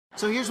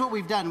So here's what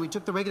we've done. We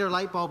took the regular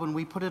light bulb and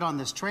we put it on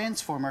this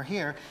transformer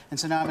here. And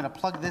so now I'm going to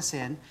plug this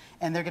in,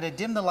 and they're going to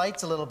dim the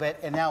lights a little bit.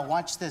 And now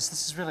watch this.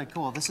 This is really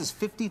cool. This is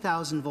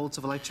 50,000 volts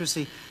of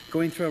electricity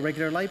going through a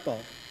regular light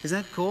bulb.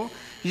 Isn't that cool?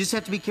 You just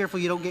have to be careful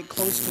you don't get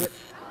close to it.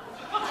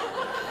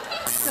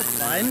 That's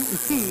fun.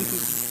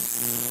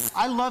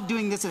 I love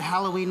doing this at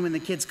Halloween when the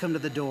kids come to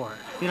the door.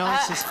 You know,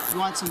 it's just, you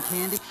want some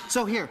candy?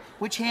 So here,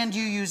 which hand do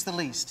you use the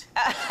least?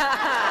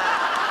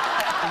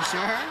 You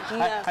sure?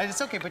 No.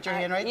 It's okay, put your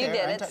hand right there. You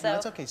did it, so. No,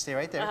 it's okay, stay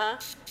right there.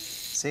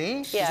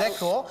 See? Yeah. Is that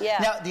cool? Yeah.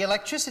 Now, the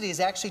electricity is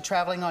actually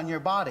traveling on your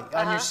body,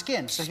 on your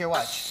skin. So here,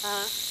 watch.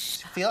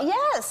 Feel it?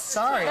 Yes.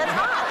 Sorry. That's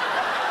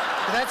hot.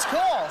 That's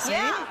cool, see?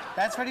 Yeah.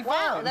 That's pretty fun.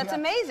 Wow, that's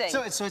amazing.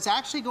 So it's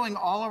actually going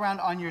all around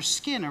on your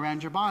skin,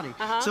 around your body.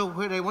 So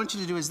what I want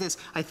you to do is this.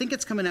 I think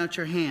it's coming out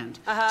your hand.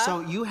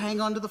 So you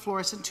hang on to the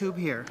fluorescent tube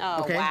here.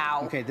 Oh, okay?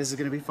 wow. Okay, this is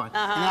going to be fun. And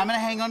I'm going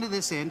to hang on to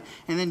this end,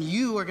 and then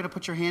you are going to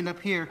put your hand up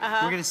here.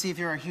 We're going to see if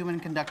you're a human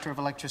conductor of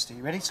electricity.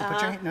 You ready? So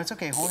put your hand. No, it's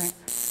okay. Hold it.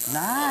 Nice. Isn't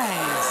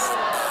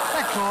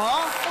that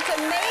cool? It's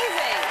amazing.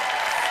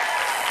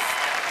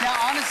 Now,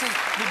 honestly,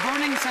 the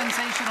burning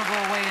sensation will go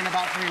away in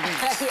about 3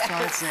 weeks. Yes. So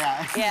it's,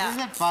 Yeah. Isn't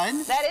that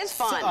fun? That is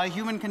fun. So, a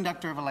human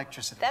conductor of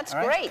electricity. That's all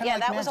right? great. Kinda Yeah,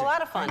 like that was a magic.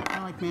 lot of fun. Kind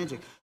of like magic.